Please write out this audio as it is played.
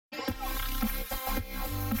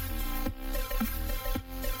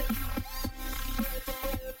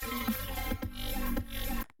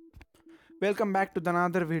Welcome back to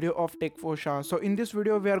another video of TECHFOSHA. So in this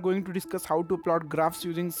video we are going to discuss how to plot graphs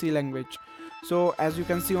using C language. So as you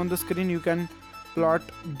can see on the screen, you can plot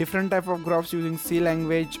different type of graphs using C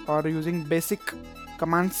language or using basic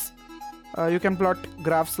commands. You can plot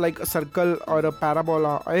graphs like a circle or a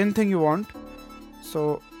parabola or anything you want.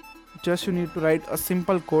 So just you need to write a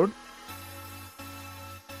simple code.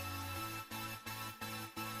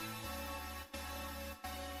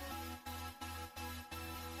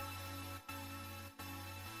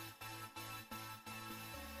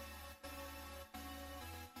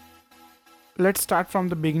 Let's start from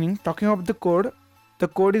the beginning. Talking about the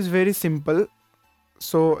code is very simple.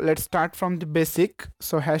 So let's start from the basic.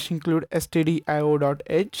 So hash include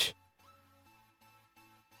stdio.h.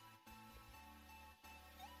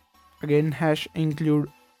 Again hash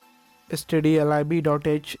include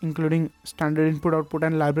stdlib.h, including standard input, output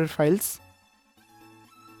and library files.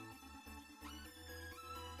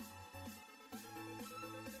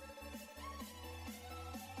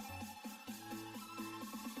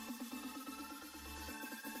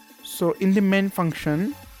 So in the main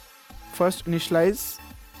function, first initialize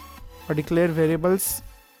or declare variables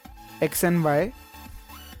x and y.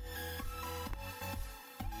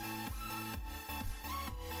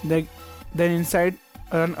 Then inside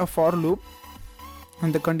run a for loop,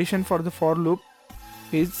 and the condition for the for loop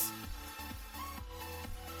is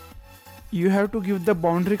you have to give the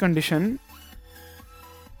boundary condition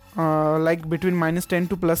like between -10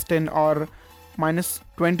 to +10 or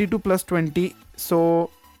 -20 to +20. So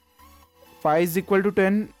y is equal to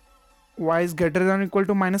 10, y is greater than or equal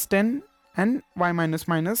to -10, and y minus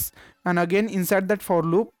minus. And again inside that for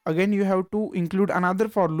loop, again you have to include another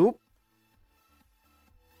for loop.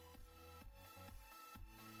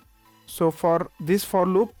 So for this for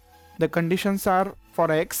loop, the conditions are for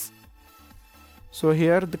x. So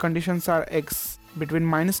here the conditions are x between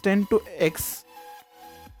 -10 to x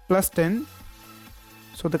plus 10.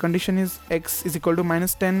 So the condition is x is equal to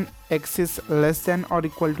 -10, x is less than or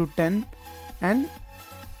equal to 10, and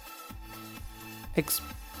x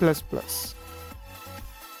plus plus.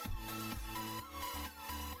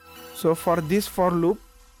 So for this for loop,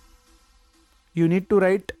 you need to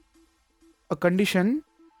write a condition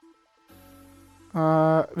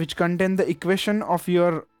which contain the equation of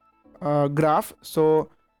your graph. So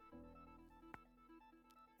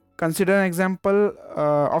consider an example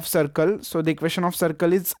of circle. So the equation of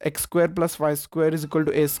circle is x square plus y square is equal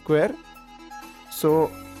to a square.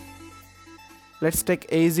 So let's take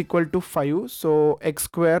a is equal to 5. So x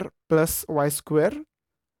square plus y square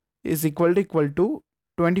is equal to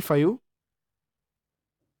 25.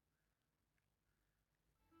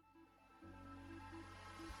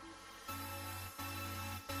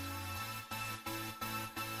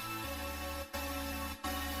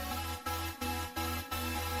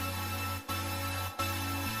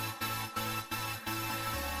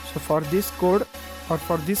 So for this code or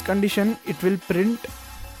for this condition, it will print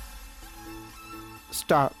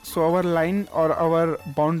star. So our line or our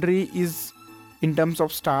boundary is in terms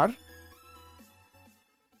of star.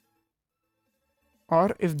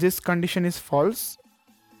 Or if this condition is false,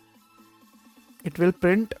 it will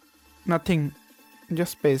print nothing,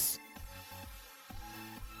 just space.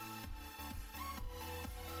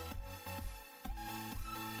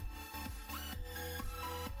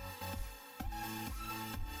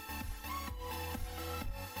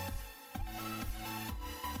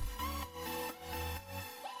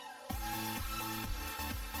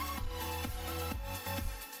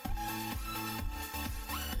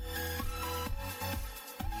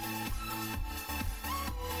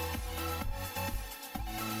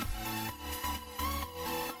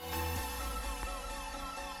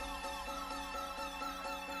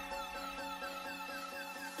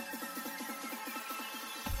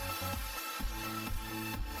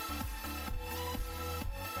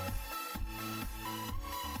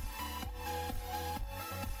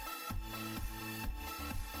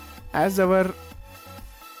 As our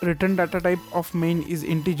return data type of main is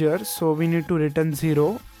integer, so we need to return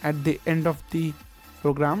 0 at the end of the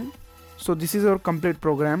program. So this is our complete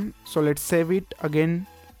program. So let's save it again.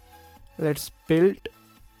 Let's build.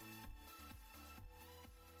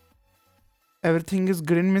 Everything is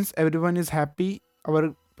green, means everyone is happy.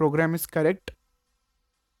 Our program is correct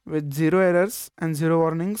with 0 errors and 0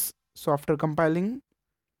 warnings. So after compiling,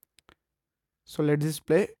 so let's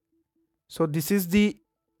display. So this is the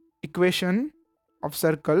equation of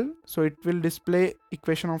circle. So it will display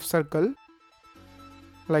equation of circle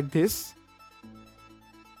like this.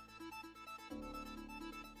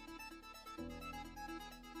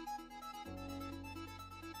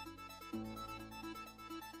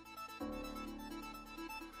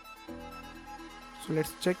 So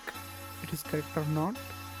let's check it is correct or not.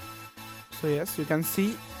 So yes, you can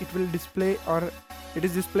see it will display, or it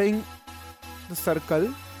is displaying the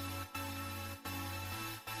circle.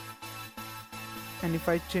 And if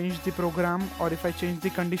I change the program, or if I change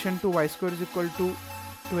the condition to y square is equal to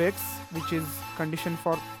 2x, which is condition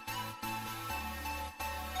for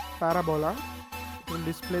parabola, it will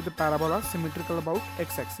display the parabola symmetrical about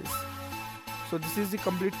x-axis. So this is the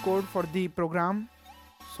complete code for the program.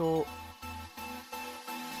 So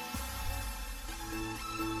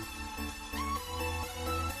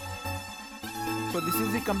this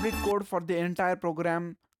is the complete code for the entire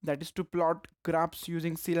program, that is to plot graphs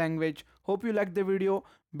using C language. Hope you liked the video.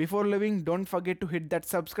 Before leaving, don't forget to hit that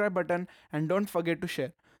subscribe button and don't forget to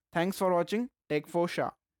share. Thanks for watching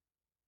TECHFOSHA.